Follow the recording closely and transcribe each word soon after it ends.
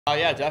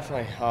Yeah,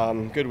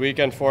 definitely. Good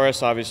weekend for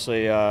us.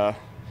 Obviously, tough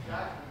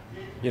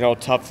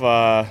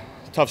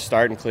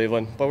start in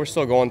Cleveland, but we're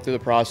still going through the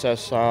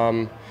process.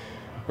 We're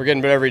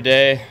getting better every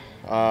day.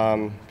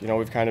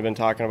 We've kind of been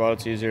talking about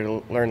it's easier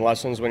to learn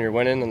lessons when you're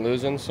winning than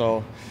losing.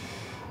 So,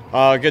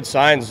 good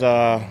signs.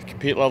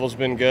 Compete level's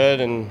been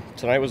good, and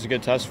tonight was a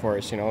good test for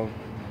us.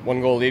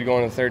 1 goal lead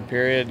going in the third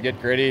period.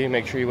 Get gritty,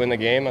 make sure you win the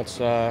game. That's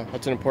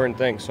an important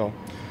thing. So,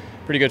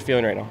 pretty good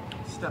feeling right now.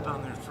 Step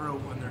on their throat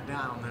when they're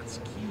down. That's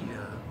key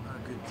to a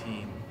good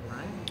team,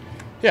 right?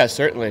 Yeah,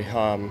 certainly.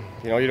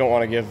 You don't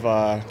want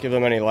to give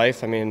them any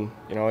life. I mean,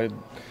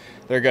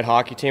 they're a good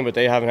hockey team, but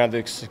they haven't had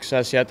the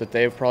success yet that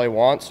they probably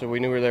want. So we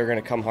knew they were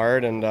going to come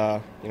hard, and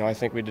I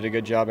think we did a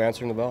good job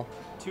answering the bell.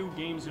 2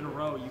 games in a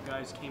row, you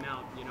guys came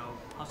out,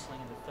 hustling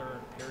in the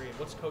third period.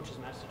 What's coach's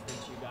message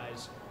to you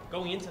guys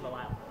going into the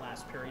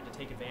last period to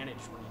take advantage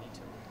when you need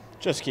to?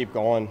 Just keep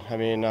going. I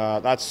mean,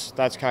 that's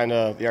kind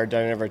of the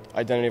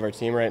identity of our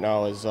team right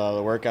now is the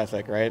work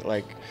ethic, right?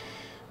 Like,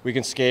 we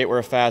can skate. We're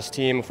a fast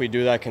team. If we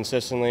do that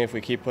consistently, if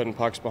we keep putting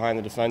pucks behind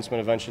the defenseman,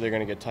 eventually they're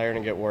going to get tired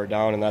and get wore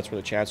down, and that's where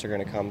the chances are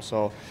going to come.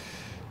 So,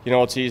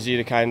 it's easy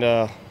to kind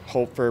of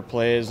hope for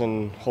plays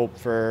and hope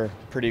for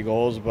pretty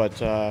goals,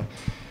 but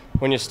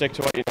when you stick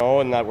to what you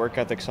know and that work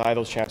ethic side,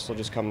 those chances will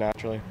just come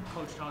naturally.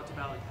 Coach talked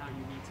about how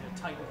you need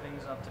to tighten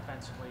things up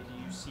defensively.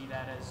 Do you see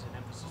that as an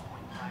emphasis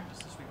point in practice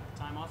this week with the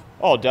time off?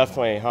 Oh,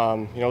 definitely.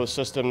 The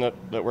system that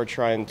we're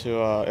trying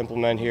to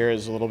implement here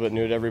is a little bit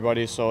new to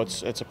everybody, so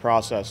it's a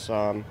process.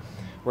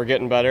 We're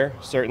getting better,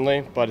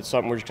 certainly, but it's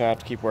something we're just going to have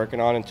to keep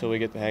working on until we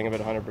get the hang of it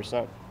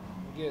 100%.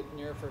 You get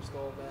near first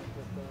goal back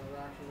with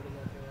Rockford. What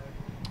does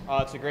that feel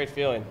like? It's a great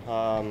feeling.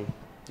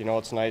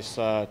 It's nice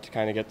to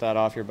kind of get that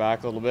off your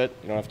back a little bit.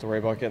 You don't have to worry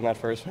about getting that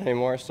first one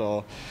anymore.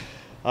 So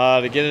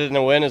to get it in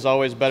a win is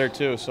always better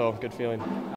too, so good feeling.